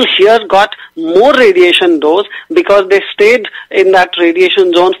 people here got more radiation dose because they stayed in that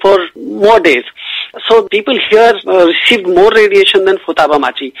radiation zone for more days. So people here received more radiation than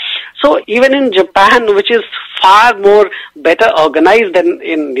Futabamachi. So even in Japan, which is far more better organized than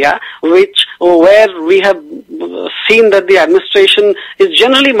India, where we have seen that the administration is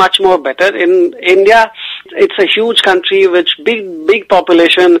generally much more better. In India, it's a huge country with big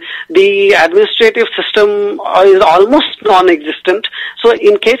population. The administrative system is almost non-existent. So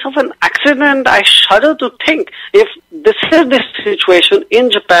in case of an accident, I shudder to think if this is the situation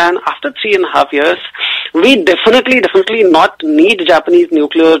in Japan after 3.5 years, we definitely not need Japanese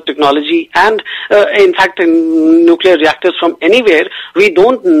nuclear technology, and in fact in nuclear reactors from anywhere. We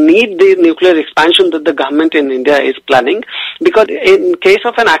don't need the nuclear expansion that the government in India is planning, because in case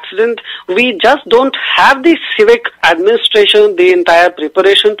of an accident, we just don't have the civic administration, the entire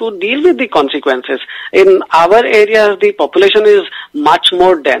preparation to deal with the consequences. In our areas, the population is much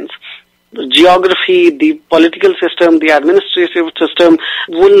more dense. The geography, the political system, the administrative system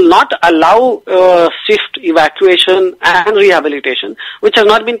will not allow swift evacuation and rehabilitation, which has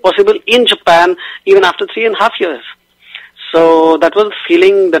not been possible in Japan even after 3.5 years. So that was the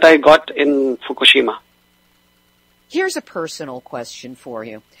feeling that I got in Fukushima. Here's a personal question for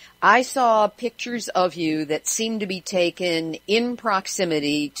you. I saw pictures of you that seemed to be taken in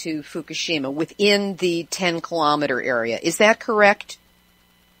proximity to Fukushima, within the 10-kilometer area. Is that correct?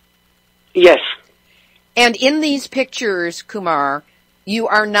 Yes. And in these pictures, Kumar, you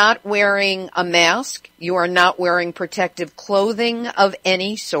are not wearing a mask. You are not wearing protective clothing of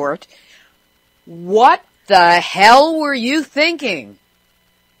any sort. What the hell were you thinking?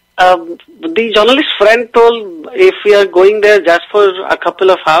 The journalist friend told if we are going there just for a couple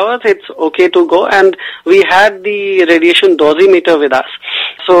of hours, it's okay to go, and we had the radiation dosimeter with us.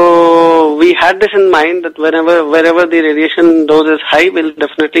 So we had this in mind that wherever the radiation dose is high, we'll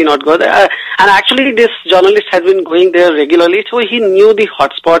definitely not go there. And actually this journalist has been going there regularly, so he knew the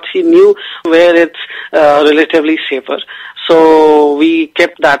hotspots, he knew where it's relatively safer. So we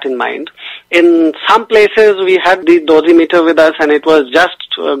kept that in mind. In some places we had the dosimeter with us and it was just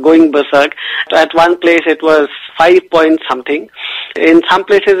going berserk. At one place it was 5 point something. In some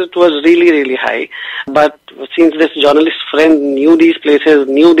places it was really high. But since this journalist friend knew these places,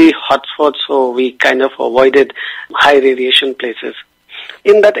 knew the hotspots, so we kind of avoided high radiation places.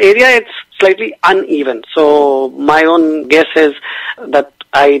 In that area it's slightly uneven. So my own guess is that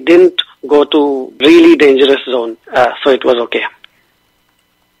I didn't go to really dangerous zone. So it was okay.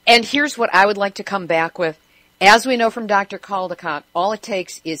 And here's what I would like to come back with. As we know from Dr. Caldicott, all it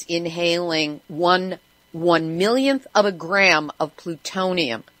takes is inhaling 1/1,000,000th of a gram of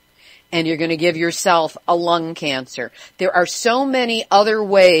plutonium, and you're going to give yourself a lung cancer. There are so many other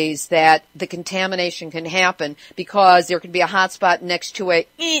ways that the contamination can happen because there could be a hot spot next to a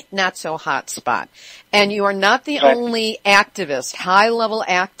not so hot spot. And you are not the only activist, high-level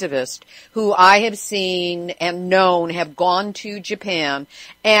activist, who I have seen and known have gone to Japan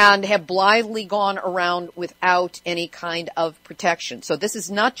and have blithely gone around without any kind of protection. So this is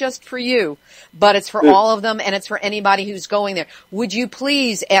not just for you, but it's for all of them, and it's for anybody who's going there. Would you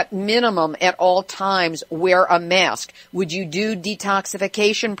please, at minimum, at all times, wear a mask? Would you do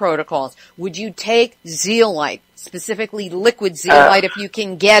detoxification protocols? Would you take zeolite? Specifically liquid zeolite if you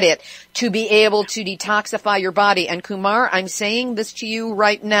can get it, to be able to detoxify your body. And Kumar, I'm saying this to you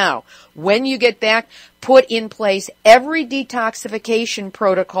right now. When you get back, put in place every detoxification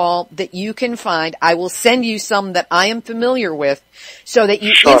protocol that you can find. I will send you some that I am familiar with so that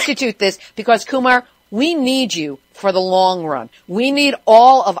you institute this, because Kumar, we need you for the long run. We need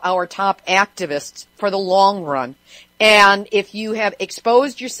all of our top activists for the long run. And if you have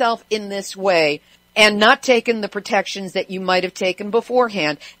exposed yourself in this way and not taken the protections that you might have taken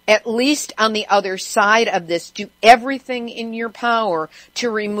beforehand, at least on the other side of this, do everything in your power to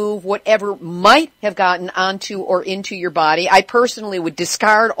remove whatever might have gotten onto or into your body. I personally would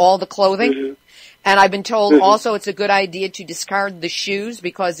discard all the clothing. Mm-hmm. And I've been told also it's a good idea to discard the shoes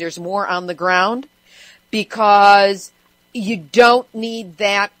because there's more on the ground, because you don't need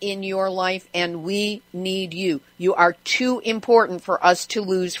that in your life, and we need you. You are too important for us to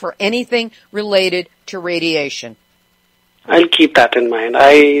lose for anything related to radiation. I'll keep that in mind.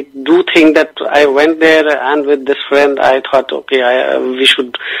 I do think that I went there, and with this friend, I thought, okay, we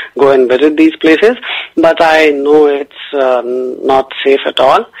should go and visit these places, but I know it's not safe at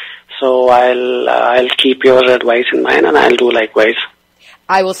all. So I'll keep your advice in mind, and I'll do likewise.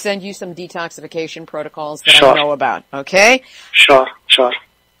 I will send you some detoxification protocols that I know about, okay? Sure.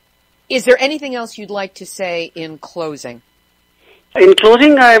 Is there anything else you'd like to say in closing? In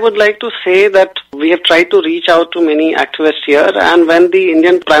closing, I would like to say that we have tried to reach out to many activists here, and when the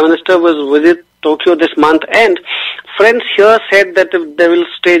Indian Prime Minister was visit Tokyo this month end, friends here said that they will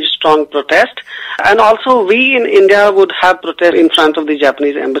stage strong protest, and also we in India would have protest in front of the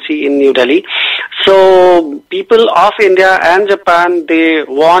Japanese embassy in New Delhi. So people of India and Japan, they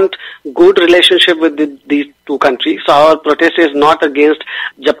want good relationship with these two countries. So our protest is not against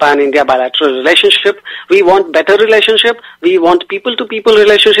Japan-India bilateral relationship. We want better relationship. We want people-to-people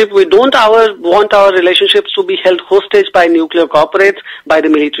relationship. We don't want our relationships to be held hostage by nuclear corporates, by the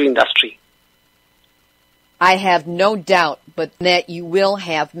military industry. I have no doubt but that you will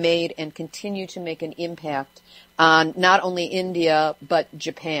have made and continue to make an impact on not only India but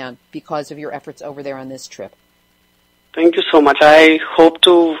Japan because of your efforts over there on this trip. Thank you so much. I hope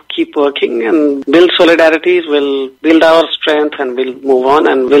to keep working and build solidarities. We'll build our strength and we'll move on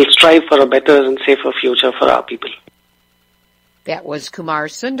and we'll strive for a better and safer future for our people. That was Kumar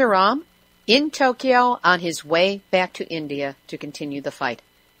Sundaram in Tokyo on his way back to India to continue the fight.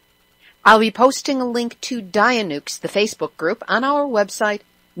 I'll be posting a link to Dionukes, the Facebook group, on our website,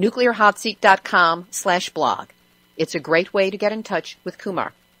 nuclearhotseat.com/blog. It's a great way to get in touch with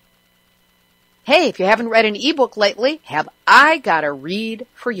Kumar. Hey, if you haven't read an ebook lately, have I got a read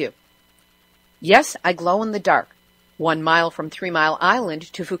for you. Yes, I Glow in the Dark. 1 Mile from 3 Mile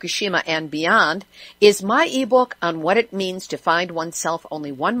Island to Fukushima and Beyond is my ebook on what it means to find oneself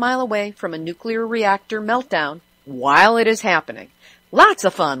only 1 mile away from a nuclear reactor meltdown while it is happening. Lots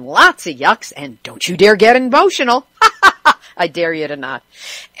of fun, lots of yucks, and don't you dare get emotional. I dare you to not.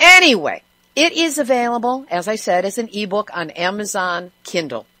 Anyway, it is available, as I said, as an ebook on Amazon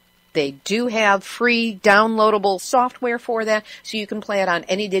Kindle. They do have free downloadable software for that, so you can play it on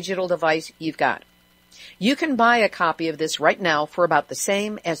any digital device you've got. You can buy a copy of this right now for about the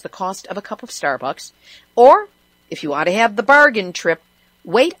same as the cost of a cup of Starbucks, or, if you want to have the bargain trip,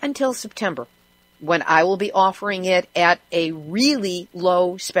 wait until September, when I will be offering it at a really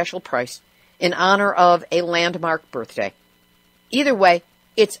low special price in honor of a landmark birthday. Either way,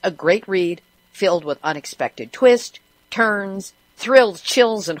 it's a great read filled with unexpected twists, turns, thrills,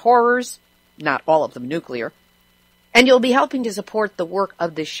 chills, and horrors, not all of them nuclear, and you'll be helping to support the work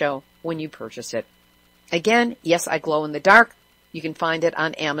of this show when you purchase it. Again, Yes, I Glow in the Dark. You can find it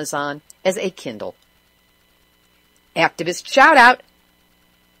on Amazon as a Kindle. Activist shout out.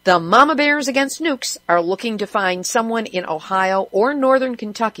 The Mama Bears Against Nukes are looking to find someone in Ohio or northern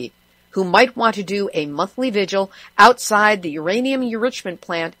Kentucky who might want to do a monthly vigil outside the uranium enrichment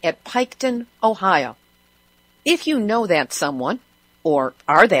plant at Piketon, Ohio. If you know that someone, or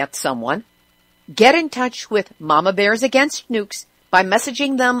are that someone, get in touch with Mama Bears Against Nukes by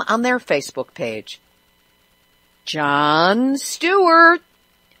messaging them on their Facebook page. Jon Stewart,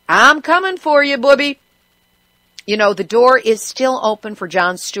 I'm coming for you, booby. You know, the door is still open for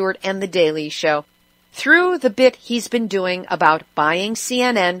Jon Stewart and The Daily Show through the bit he's been doing about buying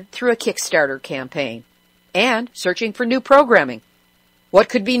CNN through a Kickstarter campaign and searching for new programming. What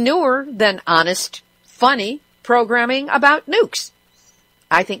could be newer than honest, funny programming about nukes?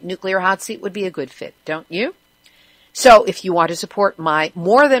 I think Nuclear Hot Seat would be a good fit, don't you? So if you want to support my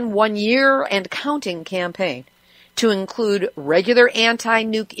more than 1 year and counting campaign to include regular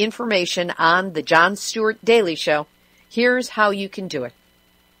anti-nuke information on the Jon Stewart Daily Show, here's how you can do it.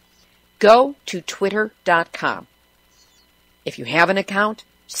 Go to twitter.com. If you have an account,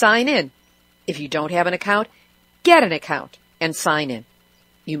 sign in. If you don't have an account, get an account and sign in.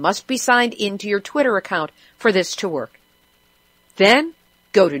 You must be signed into your Twitter account for this to work. Then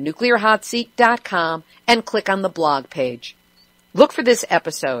go to nuclearhotseat.com and click on the blog page. Look for this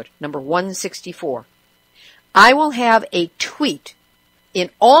episode, number 164. I will have a tweet in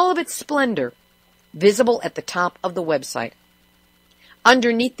all of its splendor visible at the top of the website.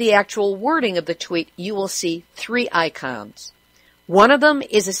 Underneath the actual wording of the tweet, you will see 3 icons. One of them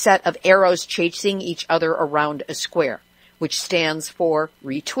is a set of arrows chasing each other around a square, which stands for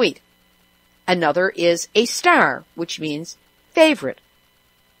retweet. Another is a star, which means favorite.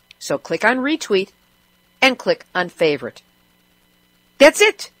 So click on retweet and click on favorite. That's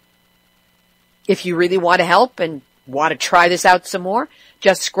it. If you really want to help and want to try this out some more,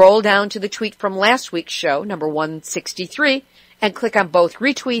 just scroll down to the tweet from last week's show, number 163, and click on both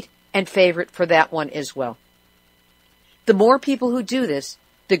retweet and favorite for that one as well. The more people who do this,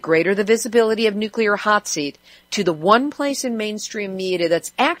 the greater the visibility of Nuclear Hot Seat to the one place in mainstream media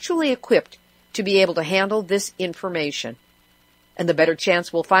that's actually equipped to be able to handle this information. And the better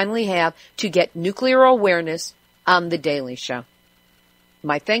chance we'll finally have to get nuclear awareness on The Daily Show.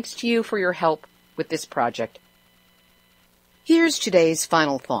 My thanks to you for your help with this project. Here's today's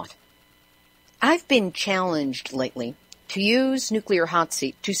final thought. I've been challenged lately to use Nuclear Hot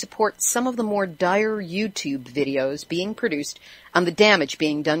Seat to support some of the more dire YouTube videos being produced on the damage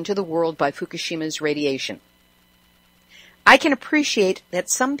being done to the world by Fukushima's radiation. I can appreciate that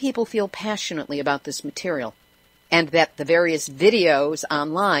some people feel passionately about this material, and that the various videos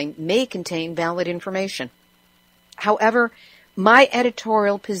online may contain valid information. However, my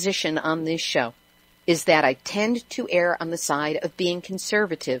editorial position on this show is that I tend to err on the side of being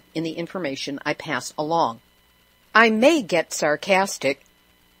conservative in the information I pass along. I may get sarcastic.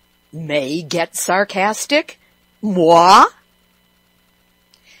 Moi?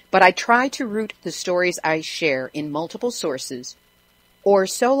 But I try to root the stories I share in multiple sources, or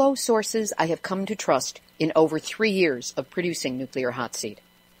solo sources I have come to trust in over 3 years of producing Nuclear Hot Seat.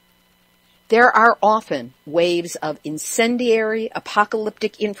 There are often waves of incendiary,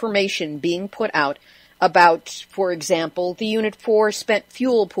 apocalyptic information being put out about, for example, the Unit 4 spent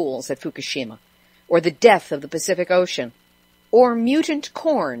fuel pools at Fukushima, or the death of the Pacific Ocean, or mutant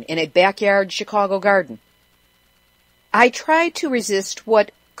corn in a backyard Chicago garden. I try to resist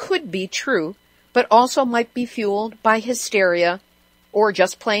what could be true, but also might be fueled by hysteria, or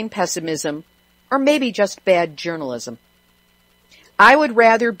just plain pessimism, or maybe just bad journalism. I would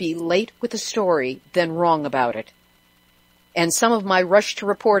rather be late with a story than wrong about it. And some of my rush to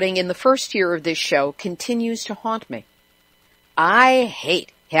reporting in the first year of this show continues to haunt me. I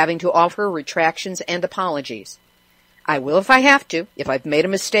hate having to offer retractions and apologies. I will if I have to. If I've made a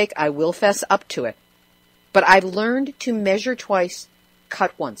mistake, I will fess up to it. But I've learned to measure twice,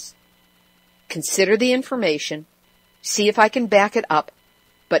 cut once. Consider the information, see if I can back it up,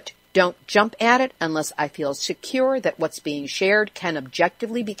 but don't jump at it unless I feel secure that what's being shared can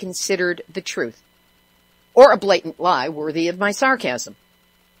objectively be considered the truth, or a blatant lie worthy of my sarcasm.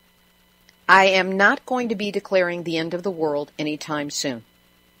 I am not going to be declaring the end of the world anytime soon.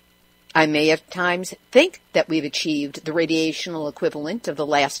 I may at times think that we've achieved the radiational equivalent of the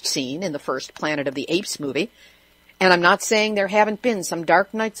last scene in the first Planet of the Apes movie, and I'm not saying there haven't been some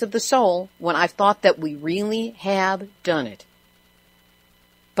dark nights of the soul when I've thought that we really have done it.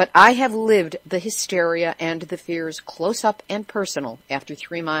 But I have lived the hysteria and the fears close up and personal after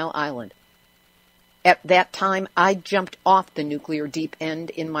 3 Mile Island. At that time, I jumped off the nuclear deep end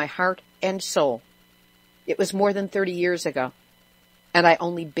in my heart and soul. It was more than 30 years ago, and I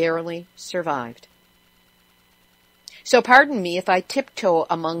only barely survived. So pardon me if I tiptoe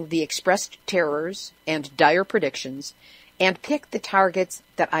among the expressed terrors and dire predictions and pick the targets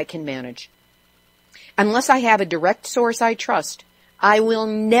that I can manage. Unless I have a direct source I trust, I will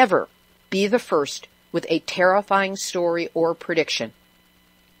never be the first with a terrifying story or prediction.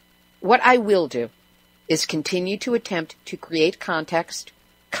 What I will do is continue to attempt to create context,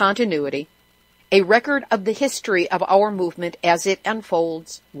 continuity, a record of the history of our movement as it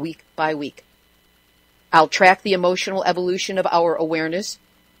unfolds week by week. I'll track the emotional evolution of our awareness,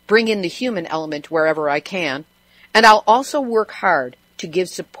 bring in the human element wherever I can, and I'll also work hard to give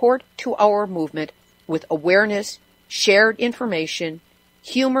support to our movement with awareness, shared information,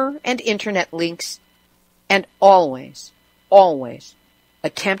 humor, and internet links, and always, always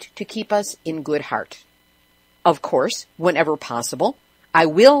attempt to keep us in good heart. Of course, whenever possible, I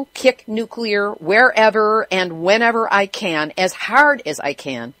will kick nuclear wherever and whenever I can, as hard as I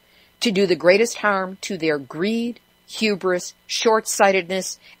can, to do the greatest harm to their greed, hubris,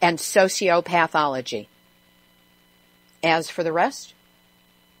 short-sightedness, and sociopathology. As for the rest,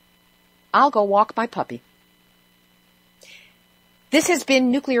 I'll go walk my puppy. This has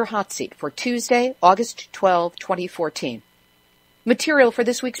been Nuclear Hot Seat for Tuesday, August 12, 2014. Material for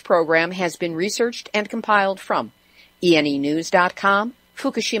this week's program has been researched and compiled from ENEnews.com,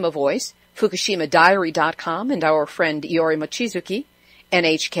 Fukushima Voice, FukushimaDiary.com, and our friend Iori Mochizuki,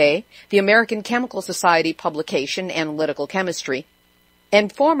 NHK, the American Chemical Society publication Analytical Chemistry,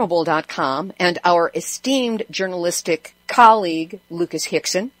 Informable.com, and our esteemed journalistic colleague, Lucas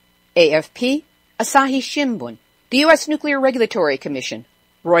Hickson, AFP, Asahi Shimbun, the U.S. Nuclear Regulatory Commission,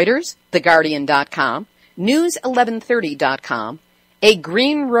 Reuters, TheGuardian.com, News1130.com,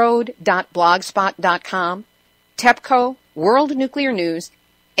 agreenroad.blogspot.com, TEPCO, World Nuclear News,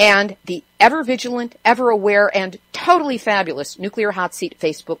 and the ever-vigilant, ever-aware, and totally fabulous Nuclear Hot Seat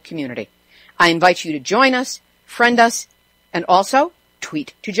Facebook community. I invite you to join us, friend us, and also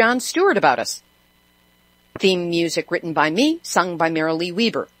tweet to Jon Stewart about us. Theme music written by me, sung by Mary Lee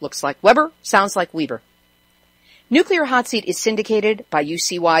Weber. Looks like Weber, sounds like Weber. Nuclear Hot Seat is syndicated by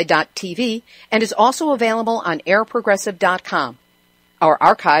UCY.TV and is also available on airprogressive.com. Our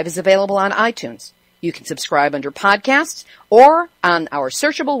archive is available on iTunes. You can subscribe under podcasts or on our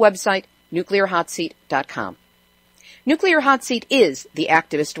searchable website, nuclearhotseat.com. Nuclear Hot Seat is the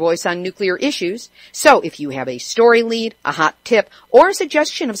activist voice on nuclear issues, so if you have a story lead, a hot tip, or a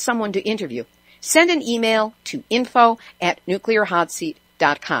suggestion of someone to interview, send an email to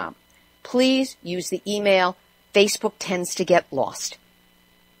info@nuclearhotseat.com. Please use the email. Facebook tends to get lost.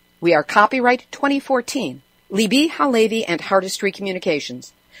 We are copyright 2014, Libbe HaLevy and Hardestry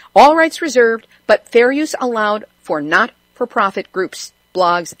Communications. All rights reserved, but fair use allowed for not-for-profit groups,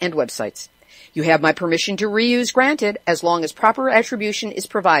 blogs, and websites. You have my permission to reuse granted as long as proper attribution is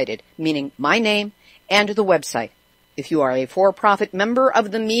provided, meaning my name and the website. If you are a for-profit member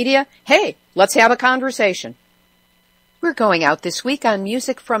of the media, hey, let's have a conversation. We're going out this week on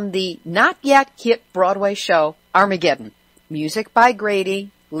music from the not-yet-hit Broadway show, Armageddon. Music by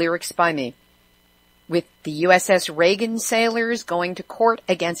Grady, lyrics by me. With the USS Reagan sailors going to court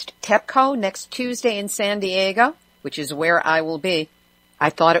against TEPCO next Tuesday in San Diego, which is where I will be, I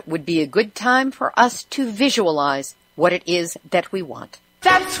thought it would be a good time for us to visualize what it is that we want.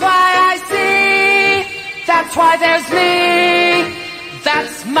 That's why I see, that's why there's me,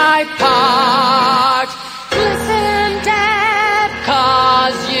 that's my part. Listen, Dad,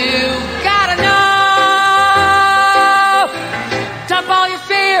 'cause you gotta know. Dump all your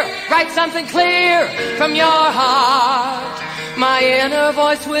fear, write something clear from your heart. My inner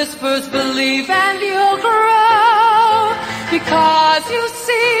voice whispers, believe and you'll grow. Because you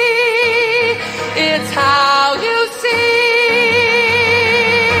see, it's how you see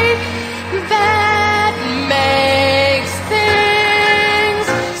that makes things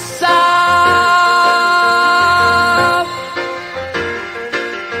so.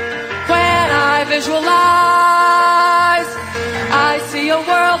 When I visualize, I see a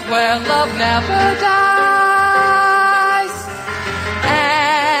world where love never dies,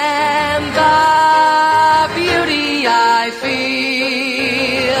 and the beauty I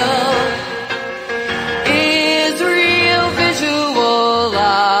feel is real visualize.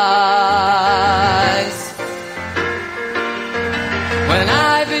 When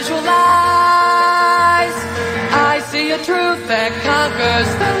I visualize, I see a truth that conquers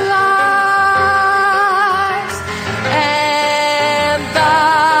the lies, and the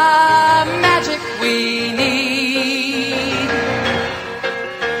magic we need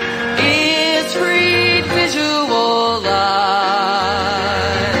is free visualize.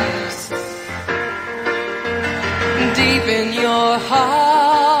 Deep in your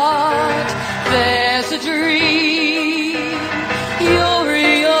heart, there's a dream you'll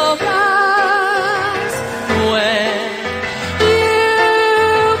realize when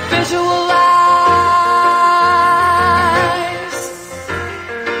you visualize.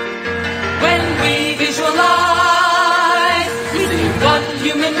 When we visualize, we see one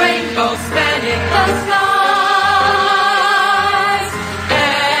human rainbow spanning the skies,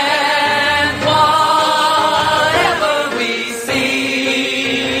 and whatever we see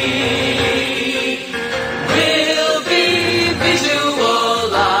will be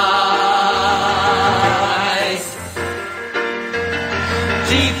visualized.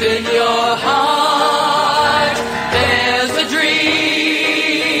 Deep in your heart, there's a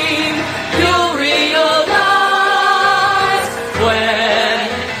dream you'll realize when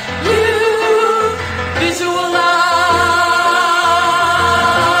you visualize.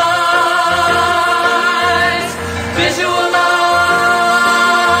 Visualize.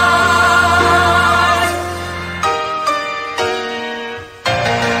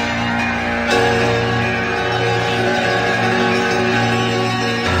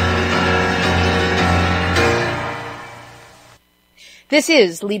 This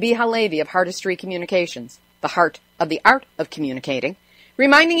is Libbe HaLevy of Hardestry Communications, the heart of the art of communicating,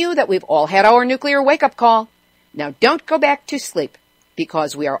 reminding you that we've all had our nuclear wake-up call. Now don't go back to sleep,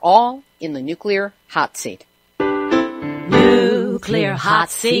 because we are all in the nuclear hot seat. Nuclear Nuclear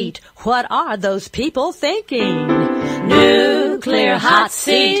hot seat. What are those people thinking? Nuclear hot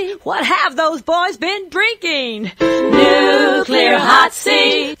seat. What have those boys been drinking? Nuclear hot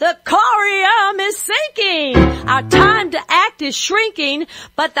seat. The corium is sinking. Our time to act is shrinking,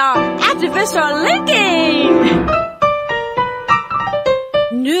 but our activists are linking.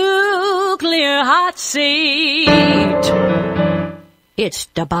 Nuclear hot seat. It's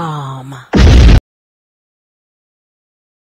the bomb.